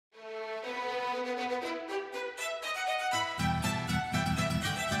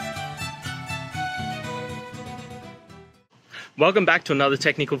Welcome back to another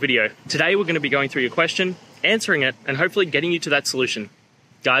technical video. Today we're going to be going through your question, answering it, and hopefully getting you to that solution.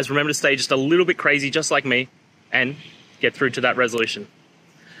 Guys, remember to stay just a little bit crazy just like me and get through to that resolution.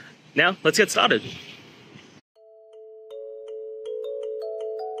 Now, let's get started.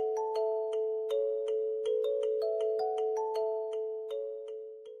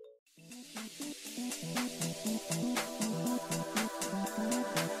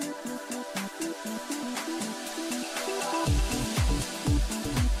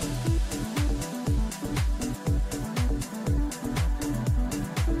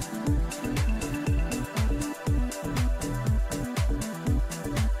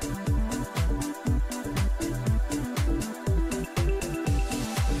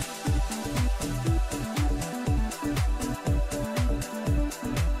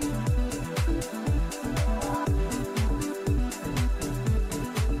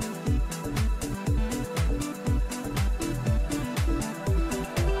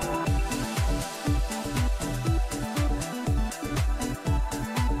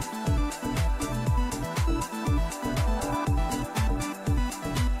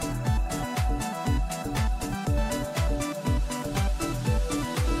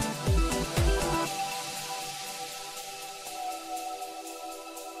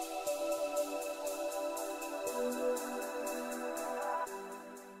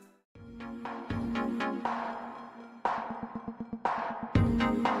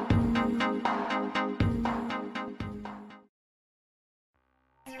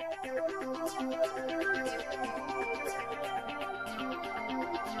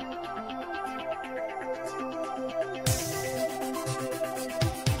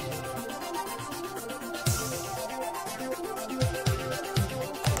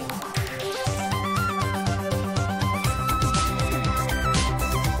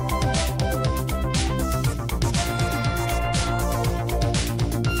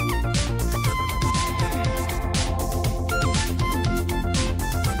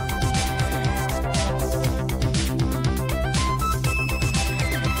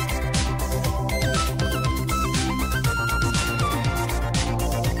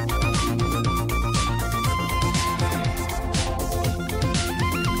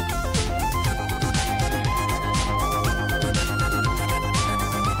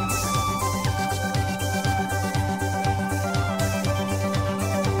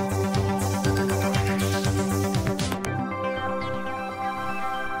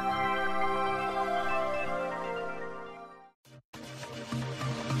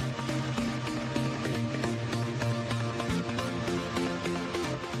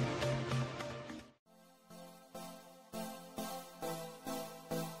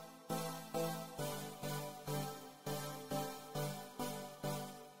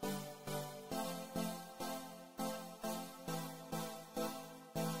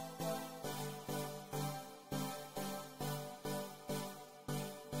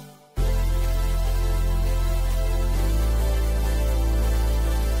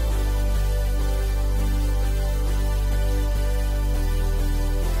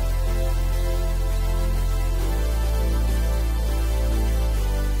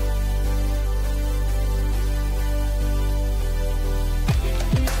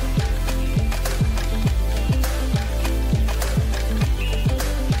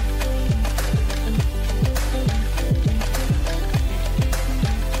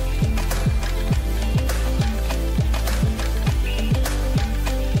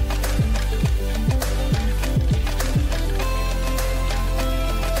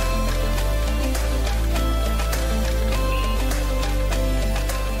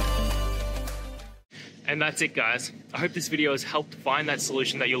 And that's it, guys. I hope this video has helped find that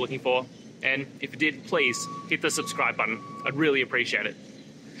solution that you're looking for. And if it did, please hit the subscribe button. I'd really appreciate it.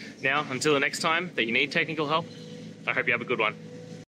 Now, until the next time that you need technical help, I hope you have a good one.